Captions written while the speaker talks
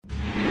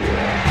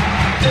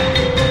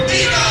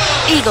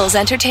Eagles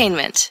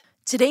Entertainment.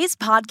 Today's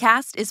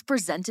podcast is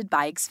presented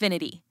by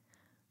Xfinity.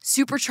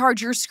 Supercharge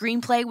your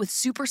screenplay with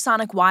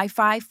supersonic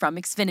Wi-Fi from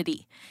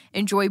Xfinity.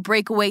 Enjoy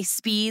breakaway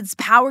speeds,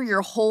 power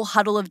your whole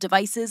huddle of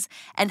devices,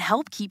 and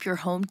help keep your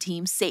home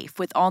team safe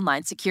with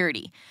online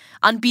security.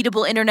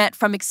 Unbeatable internet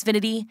from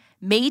Xfinity,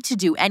 made to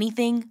do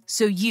anything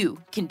so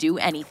you can do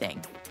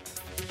anything.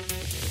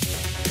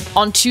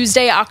 On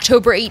Tuesday,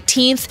 October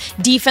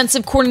 18th,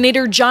 defensive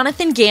coordinator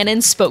Jonathan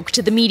Gannon spoke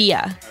to the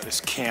media.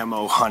 This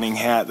camo hunting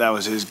hat, that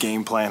was his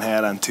game plan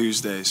hat on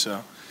Tuesday.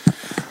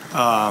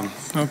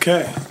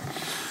 Okay.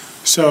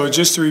 So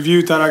just to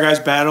review, thought our guys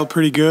battled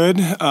pretty good.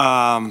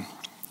 Some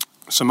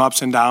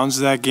ups and downs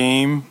of that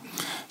game,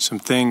 some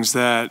things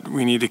that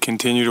we need to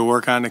continue to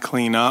work on to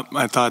clean up.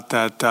 I thought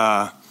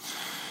that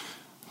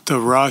the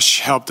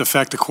rush helped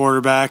affect the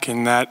quarterback,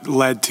 and that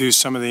led to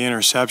some of the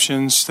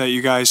interceptions that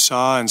you guys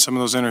saw. And some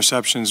of those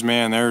interceptions,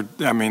 man,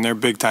 they're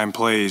big-time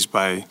plays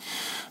by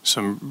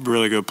some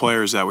really good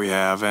players that we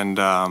have. And,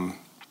 I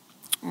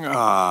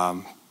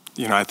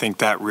think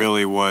that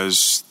really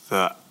was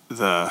the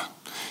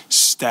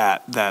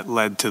stat that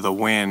led to the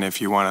win,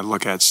 if you want to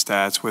look at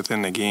stats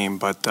within the game.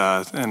 But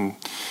and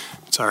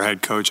it's our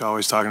head coach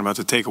always talking about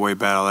the takeaway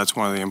battle. That's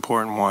one of the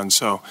important ones.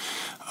 So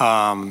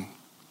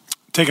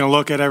taking a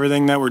look at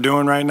everything that we're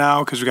doing right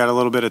now, because we got a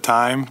little bit of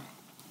time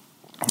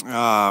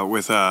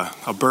with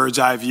a bird's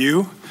eye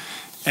view,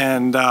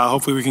 and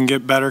hopefully we can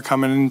get better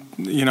coming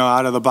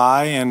out of the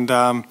bye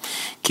and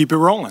keep it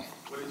rolling.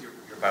 What is your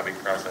bye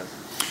process?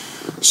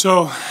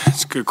 So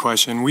it's a good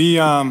question.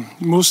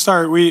 We'll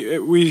start.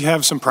 We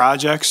have some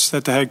projects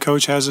that the head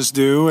coach has us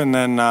do, and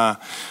then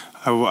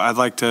I'd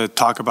like to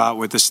talk about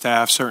with the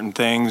staff certain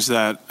things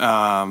that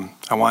I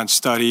want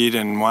studied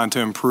and want to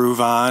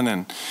improve on,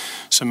 and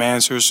some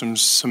answers,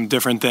 some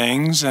different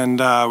things, and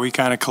we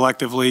kind of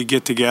collectively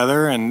get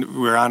together,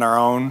 and we're on our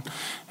own,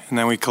 and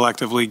then we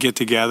collectively get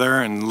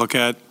together and look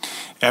at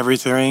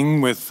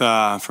everything with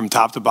from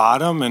top to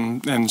bottom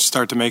and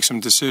start to make some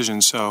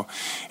decisions. So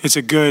it's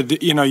a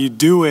good, you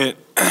do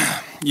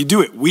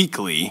it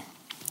weekly,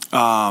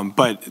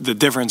 but the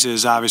difference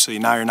is obviously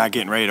now you're not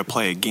getting ready to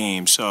play a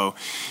game, so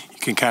you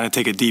can kind of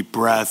take a deep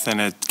breath,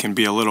 and it can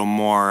be a little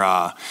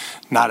more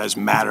not as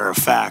matter of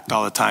fact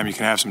all the time. You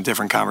can have some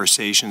different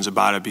conversations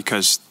about it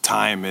because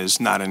time is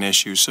not an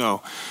issue.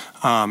 So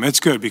it's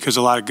good because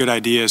a lot of good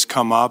ideas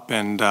come up,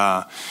 and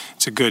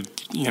it's a good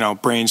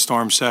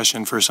brainstorm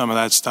session for some of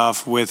that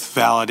stuff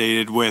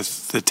validated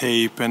with the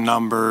tape and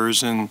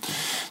numbers and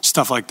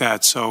stuff like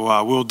that.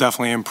 So we'll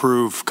definitely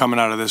improve coming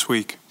out of this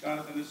week.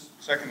 Jonathan, this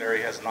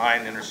secondary has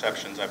 9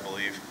 interceptions, I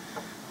believe.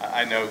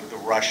 I know the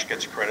rush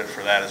gets credit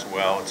for that as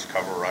well. It's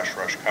cover, rush,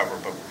 cover.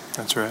 But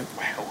that's right.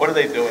 What are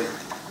they doing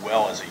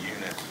well as a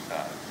unit,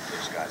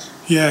 those guys?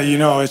 Yeah,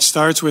 it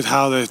starts with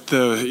how the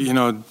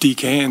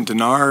DK and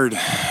Denard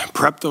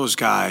prep those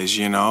guys.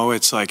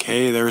 It's like,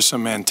 hey, there's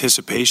some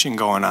anticipation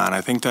going on.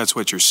 I think that's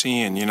what you're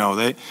seeing.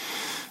 They.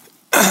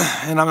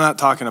 And I'm not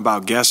talking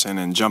about guessing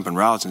and jumping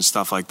routes and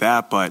stuff like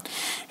that, but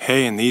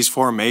hey, in these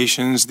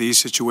formations, these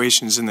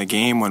situations in the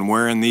game, when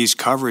we're in these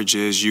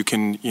coverages, you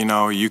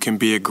can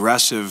be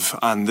aggressive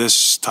on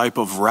this type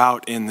of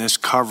route in this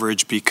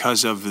coverage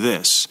because of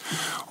this,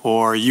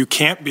 or you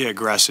can't be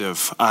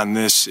aggressive on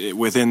this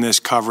within this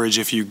coverage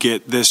if you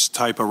get this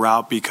type of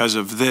route because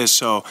of this.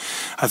 So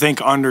I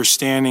think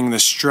understanding the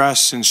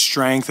stress and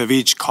strength of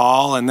each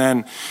call, and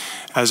then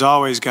as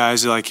always,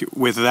 guys, like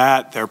with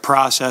that, their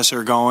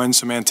processor going,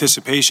 some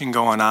anticipation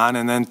going on,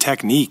 and then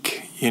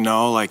technique.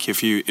 Like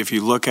if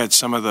you look at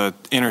some of the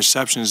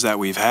interceptions that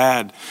we've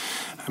had,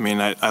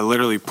 I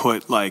literally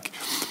put like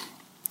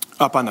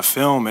up on the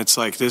film, it's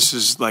like this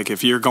is like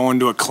if you're going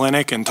to a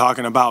clinic and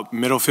talking about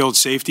middle field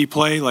safety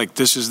play, like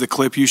this is the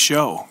clip you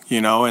show,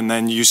 and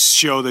then you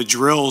show the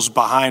drills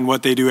behind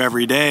what they do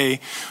every day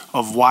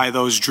of why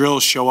those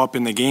drills show up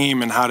in the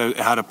game and how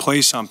to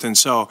play something.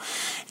 So,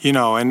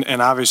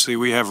 and obviously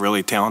we have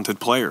really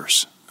talented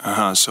players.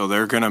 So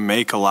they're going to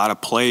make a lot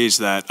of plays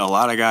that a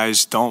lot of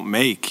guys don't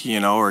make,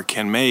 or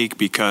can make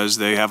because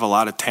they have a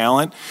lot of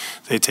talent.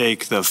 They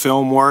take the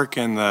film work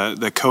and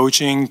the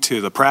coaching to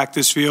the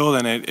practice field,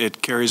 and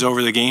it carries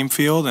over the game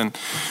field. And,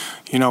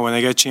 when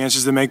they get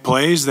chances to make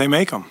plays, they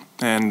make them.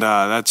 And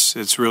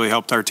it's really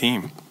helped our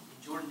team. In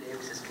Jordan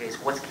Davis's case,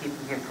 what's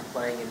keeping him from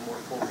playing in more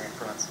four-man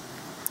fronts?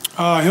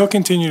 He'll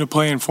continue to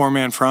play in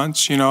four-man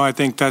fronts. I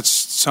think that's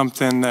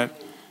something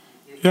that,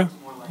 yeah.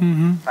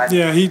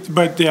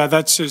 Mm-hmm. Yeah,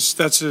 that's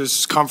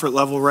his comfort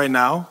level right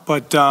now.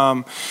 But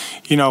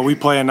we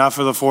play enough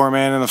of the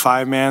 4-man and the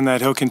 5-man that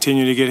he'll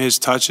continue to get his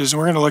touches, and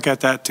we're going to look at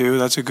that too.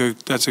 That's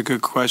a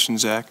good question,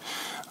 Zach.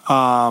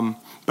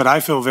 But I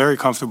feel very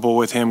comfortable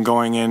with him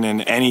going in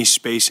any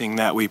spacing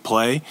that we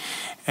play,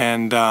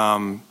 and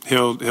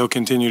he'll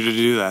continue to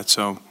do that.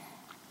 So.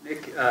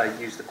 Nick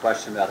used the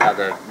question about how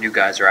the new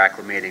guys are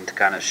acclimating to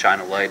kind of shine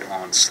a light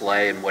on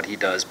Slay and what he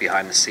does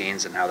behind the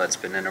scenes and how that's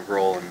been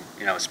integral,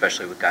 and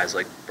especially with guys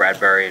like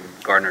Bradbury and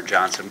Gardner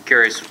Johnson. I'm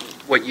curious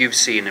what you've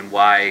seen and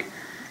why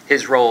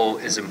his role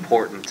is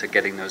important to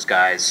getting those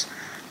guys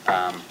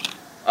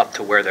up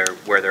to where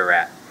they're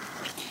at?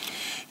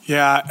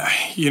 Yeah,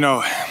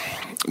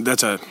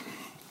 that's a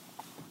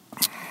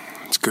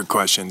good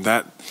question.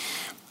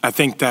 I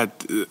think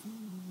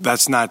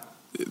that's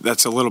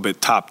a little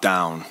bit top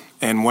down.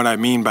 And what I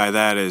mean by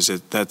that is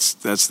that's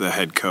the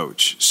head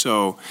coach.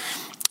 So,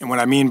 and what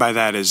I mean by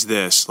that is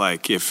this,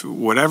 like if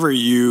whatever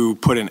you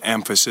put an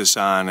emphasis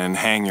on and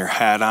hang your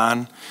hat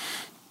on,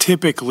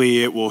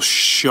 typically it will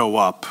show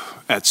up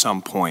at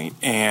some point.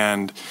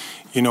 And,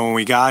 when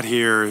we got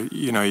here,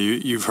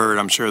 you've heard,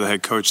 I'm sure, the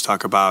head coach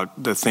talk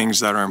about the things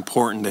that are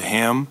important to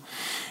him.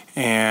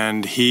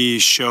 And he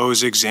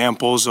shows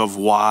examples of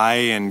why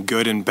and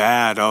good and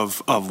bad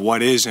of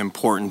what is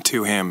important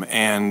to him.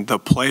 And the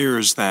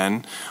players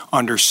then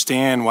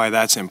understand why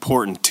that's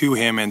important to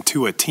him and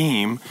to a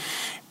team,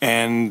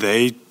 and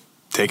they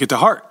take it to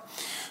heart.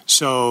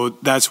 So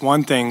that's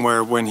one thing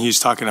where when he's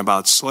talking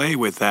about Slay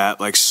with that,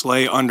 like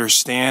Slay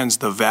understands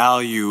the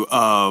value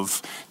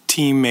of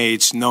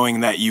teammates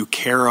knowing that you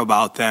care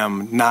about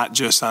them, not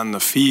just on the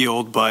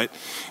field, but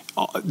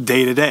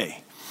day to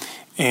day.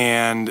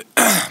 And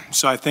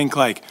so I think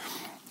and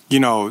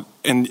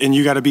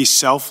you got to be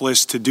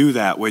selfless to do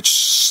that, which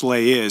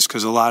Slay is,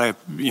 because a lot of,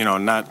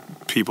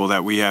 not people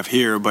that we have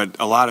here, but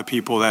a lot of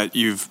people that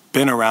you've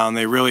been around,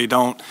 they really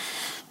don't,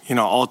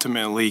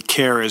 ultimately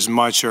care as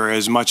much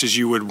as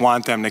you would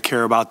want them to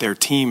care about their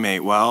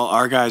teammate. Well,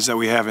 our guys that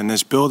we have in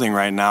this building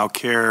right now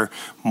care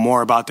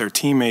more about their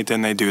teammate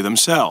than they do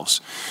themselves.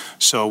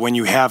 So when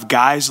you have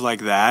guys like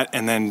that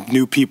and then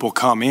new people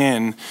come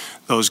in,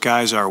 those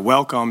guys are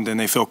welcomed and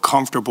they feel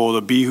comfortable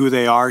to be who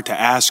they are, to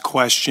ask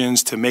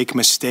questions, to make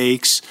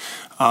mistakes,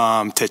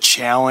 to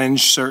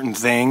challenge certain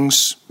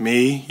things.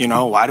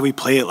 Why do we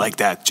play it like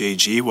that,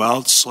 JG?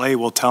 Well, Slay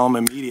will tell them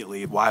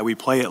immediately why we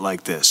play it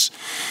like this.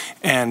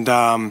 And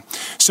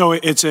so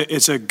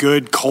it's a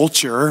good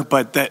culture,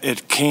 but that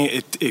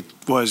it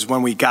was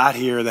when we got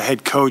here, the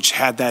head coach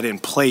had that in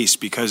place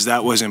because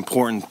that was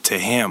important to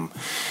him.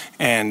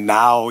 And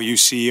now you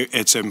see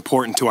it's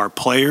important to our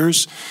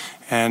players,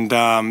 and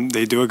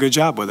they do a good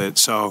job with it.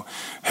 So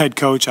head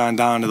coach on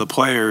down to the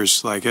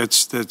players, like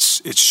it's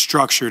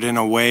structured in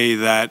a way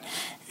that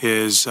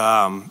is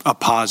a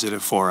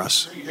positive for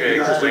us.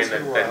 You explained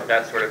that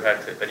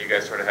you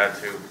guys sort of had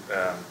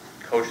to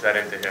coach that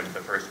into him the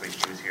first week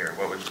he was here.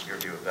 What was your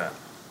view of that?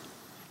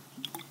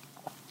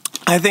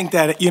 I think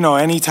that,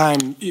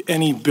 anytime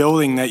any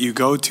building that you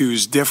go to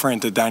is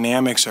different, the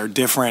dynamics are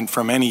different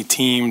from any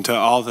team to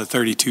all the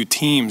 32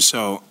 teams.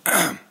 So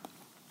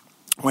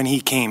when he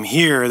came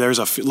here, there's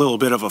a little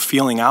bit of a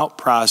feeling out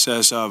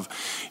process of,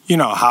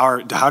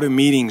 how do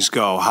meetings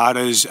go? How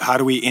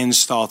do we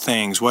install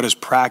things? What does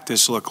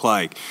practice look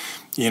like?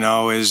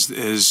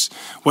 Is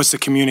what's the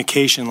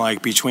communication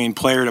like between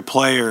player to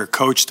player,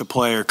 coach to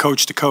player,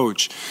 coach to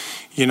coach?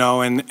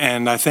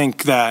 And I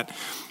think that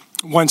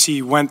once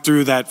he went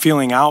through that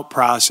feeling out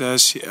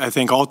process, I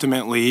think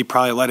ultimately he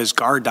probably let his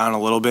guard down a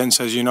little bit and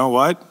says, you know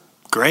what?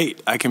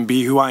 Great, I can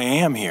be who I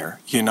am here,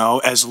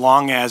 as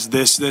long as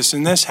this,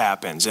 and this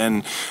happens.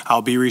 And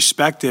I'll be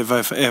respective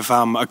if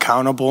I'm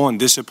accountable and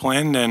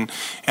disciplined and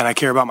I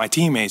care about my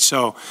teammates.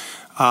 So,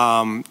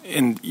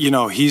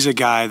 he's a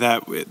guy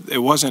that it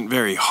wasn't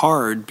very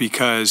hard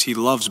because he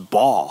loves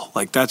ball.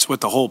 Like that's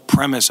what the whole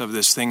premise of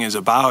this thing is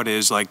about,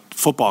 is like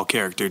football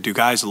character. Do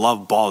guys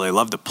love ball? They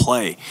love to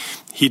play.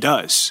 He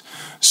does.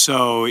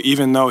 So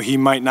even though he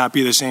might not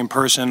be the same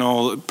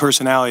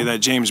personality that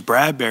James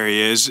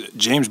Bradbury is,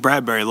 James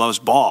Bradbury loves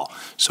ball.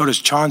 So does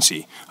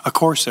Chauncey. Of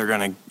course they're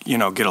going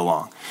to, get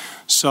along.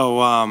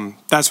 So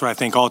that's what I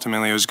think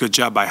ultimately it was a good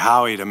job by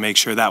Howie to make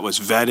sure that was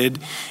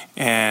vetted.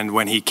 And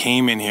when he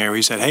came in here,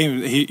 he said,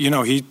 hey,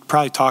 he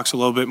probably talks a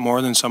little bit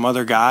more than some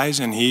other guys,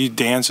 and he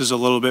dances a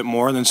little bit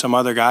more than some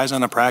other guys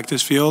on the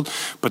practice field.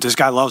 But this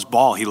guy loves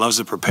ball. He loves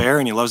to prepare,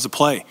 and he loves to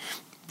play.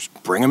 Just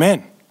bring him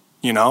in.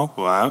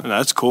 Well,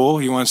 that's cool.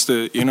 He wants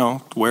to,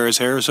 wear his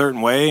hair a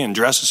certain way and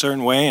dress a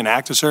certain way and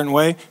act a certain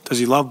way. Does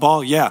he love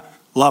ball? Yeah,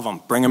 love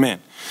him. Bring him in.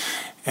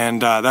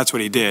 And that's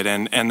what he did.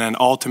 And then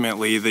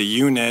ultimately the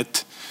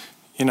unit,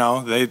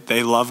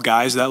 they love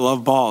guys that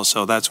love ball.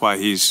 So that's why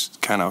he's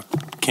kind of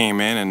came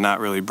in and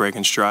not really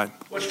breaking stride.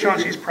 What's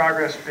Chauncey's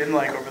progress been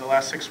like over the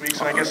last 6 weeks?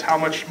 And I guess how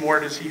much more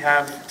does he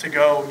have to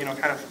go,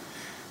 kind of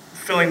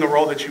filling the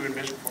role that you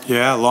envisioned for him?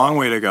 Yeah, a long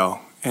way to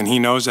go. And he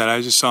knows that.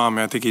 I just saw him.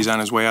 I think he's on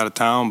his way out of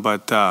town,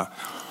 but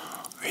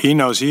he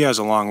knows he has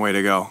a long way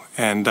to go.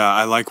 And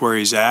I like where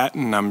he's at,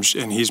 and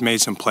he's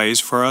made some plays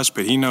for us.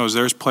 But he knows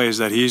there's plays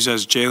that he's,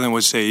 as Jalen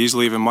would say, he's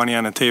leaving money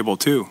on the table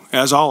too,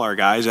 as all our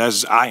guys,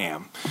 as I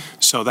am.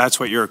 So that's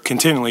what you're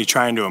continually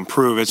trying to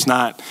improve. It's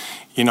not,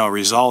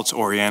 results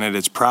oriented.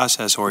 It's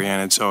process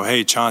oriented. So,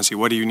 hey, Chauncey,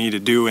 what do you need to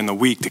do in the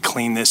week to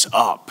clean this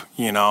up?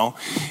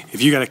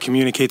 If you got to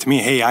communicate to me,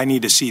 hey, I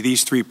need to see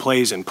these 3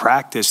 plays in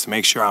practice to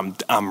make sure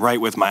I'm right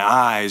with my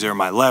eyes or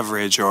my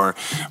leverage or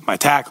my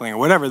tackling or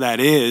whatever that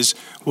is,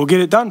 we'll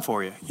get it done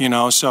for you.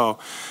 So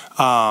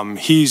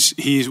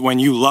he's when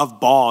you love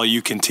ball,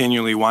 you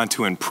continually want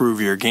to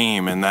improve your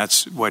game, and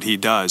that's what he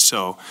does.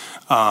 So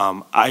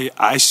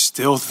I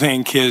still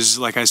think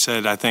like I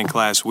said, I think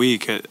last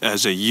week,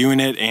 as a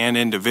unit and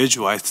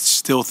individual, I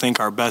still think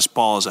our best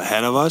ball is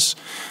ahead of us.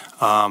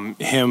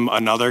 Him,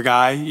 another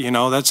guy,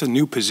 that's a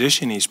new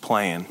position he's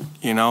playing,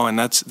 and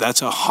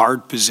that's a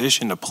hard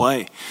position to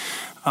play.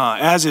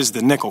 As is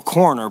the nickel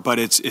corner, but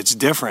it's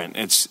different.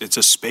 It's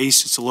a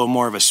space. It's a little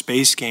more of a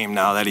space game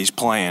now that he's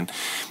playing,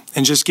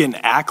 and just getting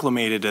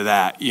acclimated to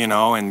that,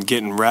 and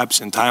getting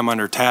reps and time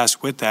under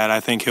task with that. I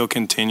think he'll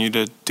continue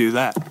to do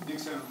that.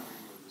 This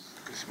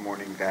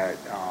morning that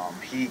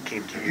he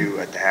came to you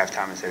at the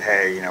halftime and said,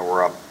 "Hey,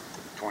 we're up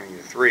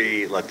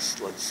 20-3. Let's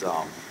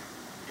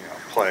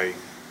play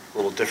a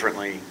little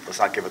differently. Let's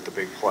not give it the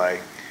big play."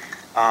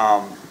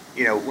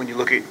 When you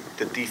look at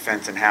the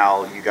defense and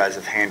how you guys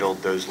have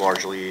handled those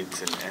large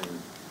leads and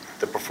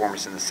the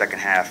performance in the second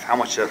half, how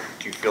much do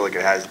you feel like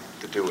it has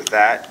to do with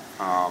that?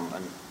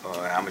 And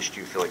how much do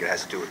you feel like it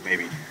has to do with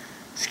maybe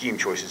scheme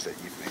choices that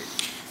you've made?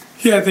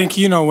 Yeah, I think,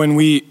 when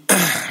we,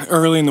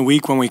 early in the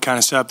week when we kind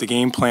of set up the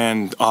game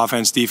plan,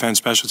 offense, defense,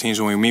 special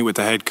teams, when we meet with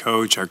the head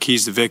coach, our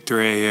keys to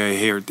victory,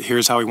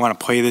 here's how we want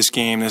to play this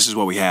game, this is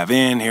what we have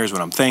here's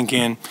what I'm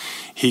thinking.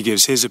 He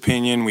gives his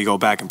opinion, we go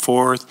back and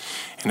forth,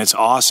 and it's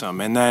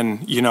awesome. And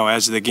then,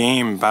 as the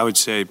game, I would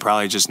say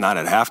probably just not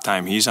at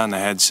halftime, he's on the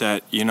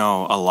headset, a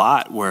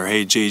lot where,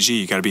 hey,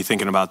 JG, you got to be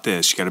thinking about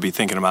this, you got to be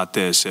thinking about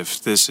this.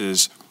 If this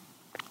is,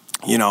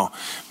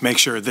 make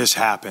sure this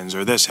happens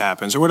or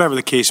whatever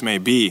the case may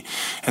be.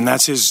 And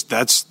that's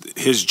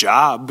his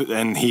job,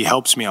 and he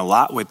helps me a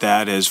lot with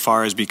that as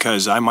far as,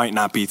 because I might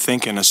not be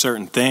thinking a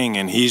certain thing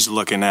and he's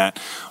looking at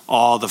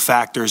all the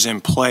factors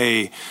in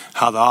play,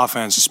 how the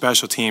offense, the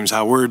special teams,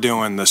 how we're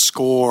doing, the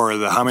score,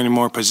 how many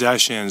more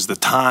possessions, the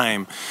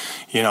time,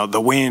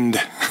 the wind.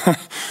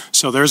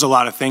 So there's a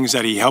lot of things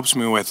that he helps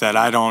me with that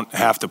I don't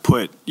have to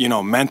put,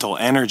 mental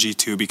energy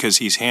to, because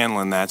he's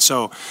handling that.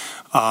 So,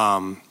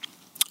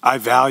 I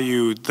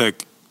value the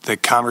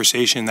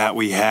conversation that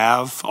we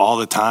have all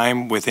the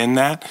time within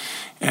that.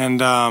 And,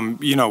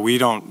 we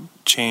don't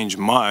change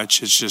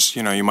much. It's just,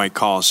 you might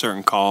call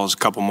certain calls a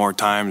couple more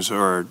times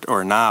or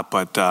not.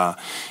 But,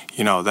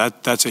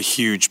 that's a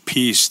huge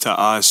piece to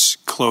us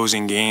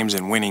closing games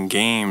and winning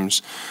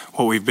games.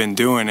 What we've been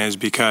doing is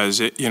because,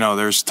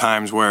 there's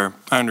times where,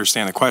 I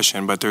understand the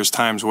question, but there's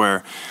times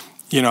where,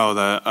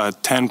 a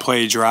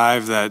 10-play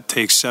drive that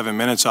takes 7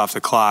 minutes off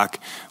the clock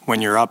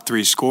when you're up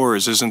 3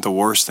 scores isn't the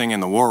worst thing in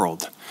the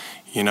world,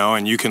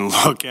 and you can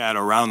look at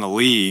around the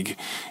league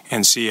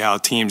and see how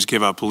teams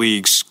give up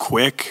leagues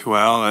quick.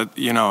 Well,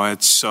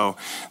 it's so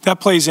that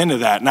plays into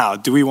that. Now,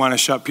 do we want to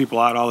shut people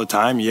out all the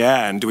time?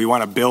 Yeah. And do we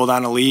want to build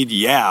on a lead?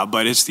 Yeah,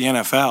 but it's the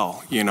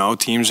NFL.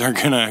 Teams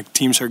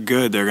are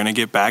good. They're going to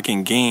get back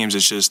in games.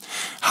 It's just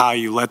how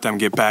you let them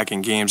get back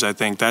in games. I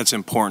think that's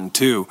important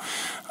too.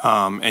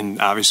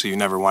 And obviously you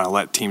never want to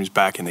let teams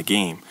back in the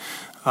game.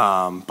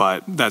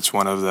 But that's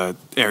one of the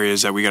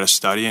areas that we got to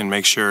study and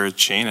make sure.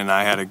 Shane and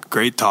I had a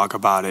great talk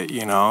about it,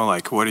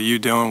 like, what are you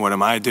doing? What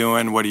am I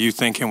doing? What are you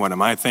thinking? What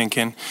am I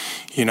thinking?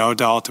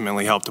 To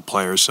ultimately help the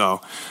players.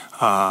 So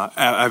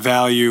I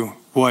value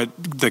what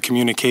the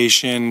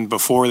communication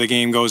before the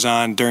game goes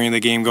on, during the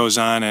game goes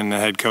on, and the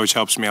head coach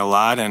helps me a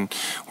lot. And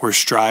we're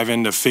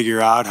striving to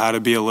figure out how to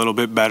be a little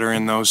bit better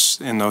in those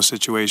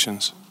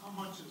situations.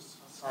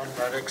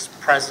 Reddick's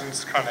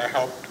presence kind of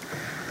helped,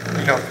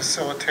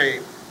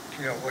 facilitate,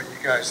 what you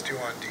guys do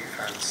on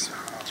defense.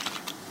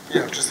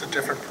 Just the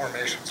different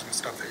formations and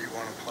stuff that you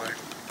want to play.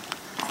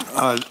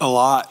 A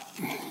lot.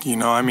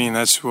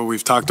 That's what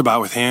we've talked about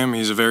with him.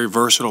 He's a very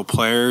versatile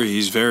player.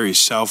 He's very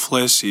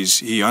selfless.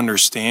 He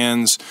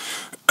understands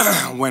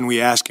when we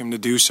ask him to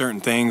do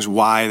certain things,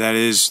 why that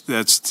is.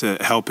 That's to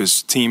help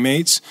his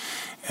teammates.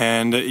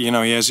 And, he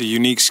has a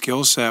unique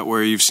skill set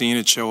where you've seen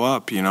it show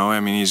up,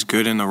 he's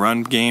good in the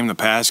run game, the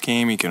pass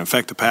game. He can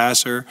affect the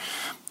passer.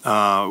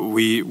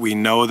 We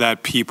know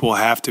that people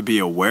have to be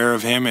aware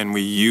of him, and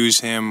we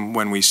use him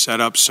when we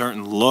set up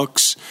certain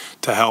looks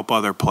to help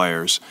other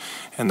players.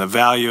 And the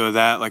value of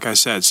that, like I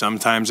said,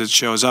 sometimes it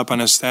shows up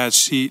on a stat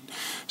sheet,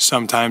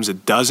 sometimes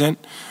it doesn't.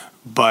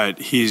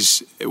 But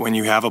when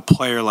you have a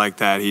player like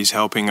that, he's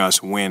helping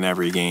us win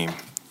every game.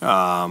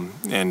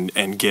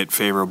 And get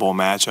favorable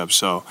matchups.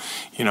 So,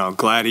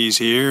 glad he's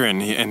here,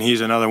 and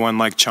he's another one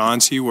like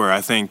Chauncey, where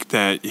I think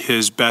that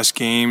his best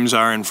games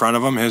are in front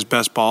of him, his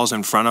best ball's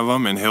in front of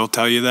him, and he'll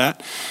tell you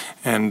that.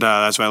 And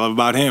that's what I love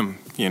about him.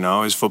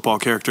 His football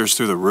character is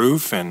through the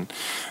roof, and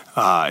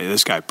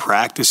this guy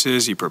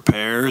practices, he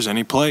prepares, and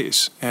he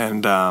plays.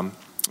 And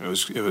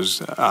it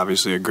was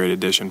obviously a great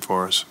addition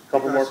for us.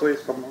 Couple more, please.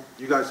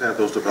 You guys have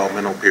those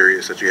developmental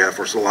periods that you have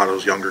for a lot of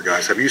those younger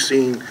guys. Have you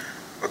seen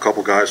a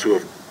couple guys who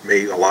have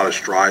made a lot of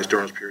strides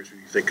during those periods who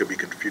you think could be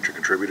future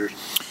contributors?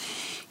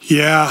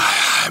 Yeah,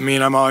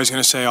 I'm always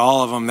going to say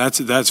all of them.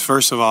 That's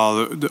first of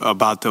all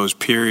about those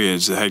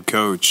periods. The head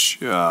coach,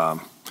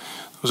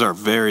 those are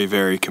very,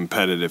 very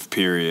competitive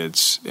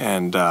periods,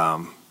 and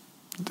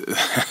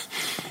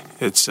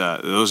it's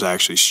those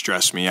actually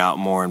stress me out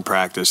more in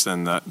practice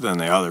than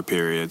the other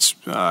periods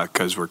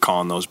because we're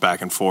calling those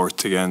back and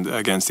forth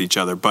against each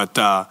other. But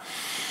the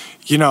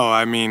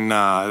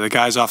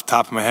guys off the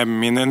top of my head,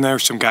 then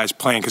there's some guys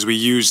playing because we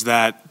use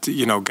that,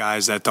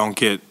 guys that don't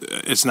get,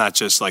 it's not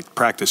just like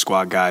practice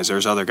squad guys.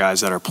 There's other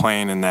guys that are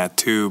playing in that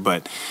too.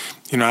 But,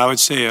 I would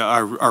say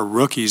our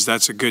rookies,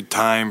 that's a good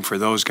time for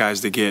those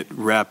guys to get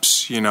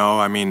reps,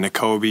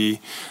 Nakobe,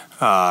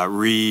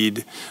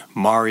 Reed,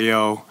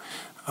 Mario.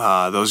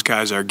 Those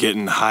guys are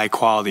getting high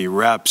quality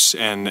reps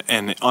and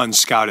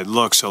unscouted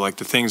looks. So like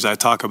the things I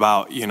talk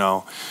about,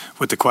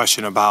 with the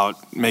question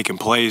about making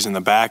plays in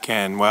the back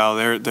end,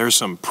 well, there's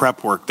some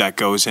prep work that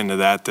goes into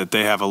that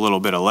they have a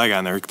little bit of leg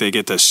on there. They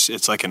get this,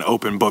 it's like an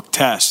open book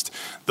test.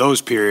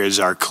 Those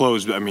periods are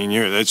closed.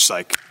 It's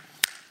like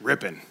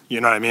ripping,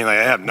 you know what I mean? Like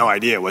I have no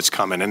idea what's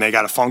coming and they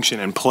got to function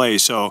and play.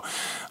 So,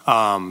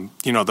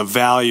 the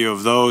value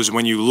of those,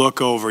 when you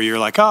look over, you're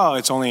like, oh,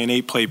 it's only an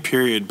 8-play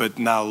period, but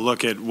now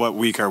look at what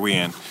week are we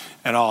in.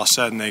 And all of a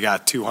sudden they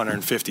got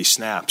 250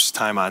 snaps,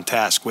 time on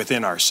task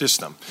within our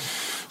system.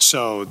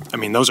 So,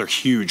 those are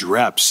huge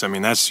reps.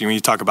 That's when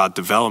you talk about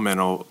development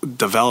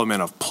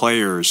of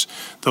players,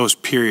 those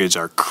periods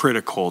are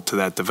critical to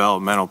that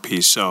developmental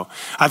piece. So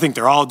I think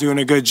they're all doing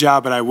a good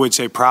job, but I would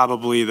say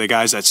probably the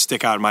guys that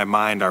stick out in my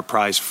mind are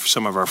probably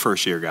some of our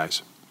first-year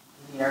guys.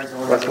 In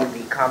Arizona,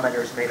 the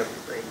commentators made a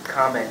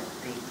comment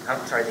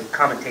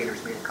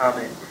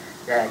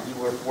that you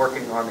were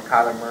working on the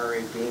Kyler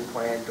Murray game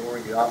plan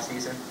during the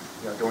offseason,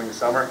 during the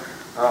summer.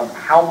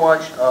 How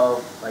much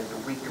of like the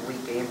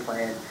week-to-week game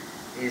plan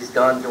is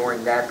done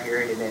during that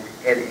period,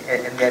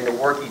 and then the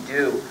work you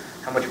do,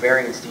 how much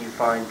variance do you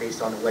find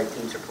based on the way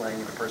teams are playing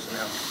and the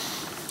personnel?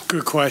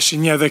 Good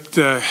question. Yeah, the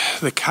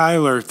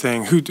Kyler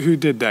thing. Who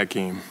did that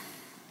game?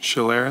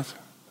 Shillerith?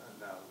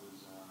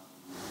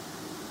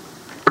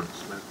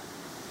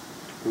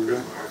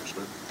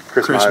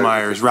 Chris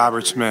Myers,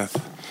 Robert Smith.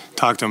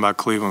 Talked to him about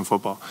Cleveland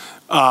football.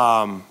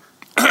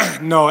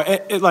 No,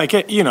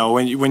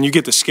 when you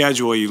get the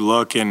schedule, you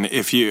look, and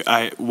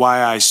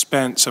why I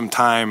spent some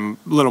time,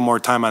 a little more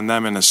time on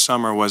them in the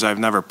summer was I've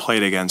never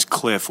played against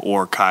Cliff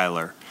or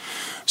Kyler.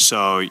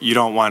 So you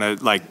don't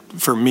want to,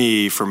 for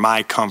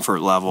my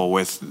comfort level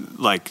with,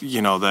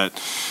 that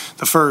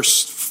the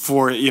first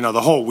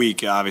the whole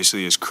week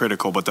obviously is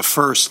critical, but the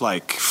first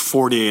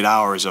 48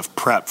 hours of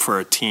prep for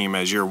a team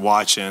as you're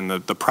watching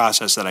the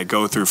process that I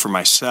go through for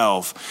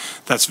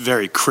myself, that's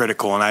very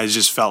critical. And I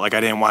just felt like I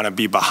didn't want to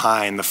be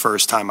behind the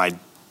first time I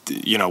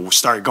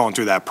started going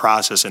through that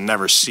process and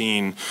never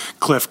seen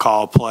Cliff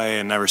call play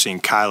and never seen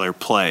Kyler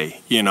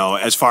play,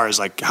 as far as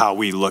how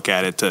we look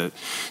at it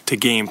to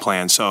game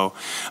plan. So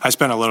I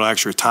spent a little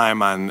extra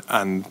time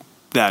on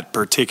that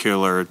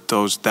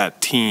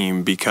that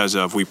team because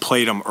of we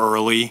played them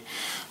early.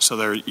 So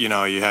there, you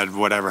had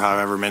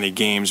however many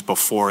games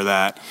before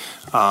that.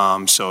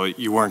 So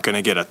you weren't going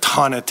to get a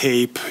ton of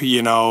tape,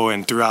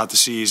 and throughout the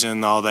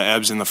season, all the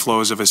ebbs and the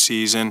flows of a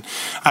season.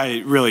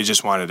 I really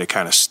just wanted to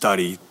kind of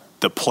study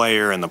the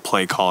player and the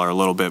play caller a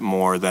little bit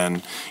more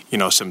than,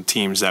 some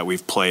teams that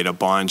we've played a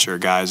bunch or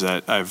guys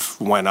that I've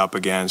went up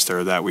against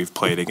or that we've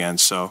played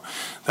against. So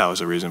that was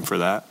the reason for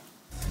that.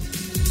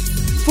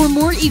 For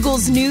more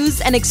Eagles news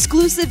and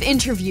exclusive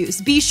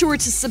interviews, be sure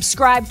to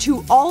subscribe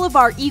to all of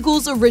our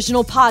Eagles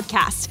original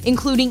podcasts,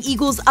 including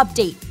Eagles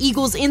Update,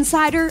 Eagles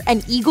Insider,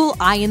 and Eagle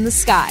Eye in the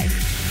Sky.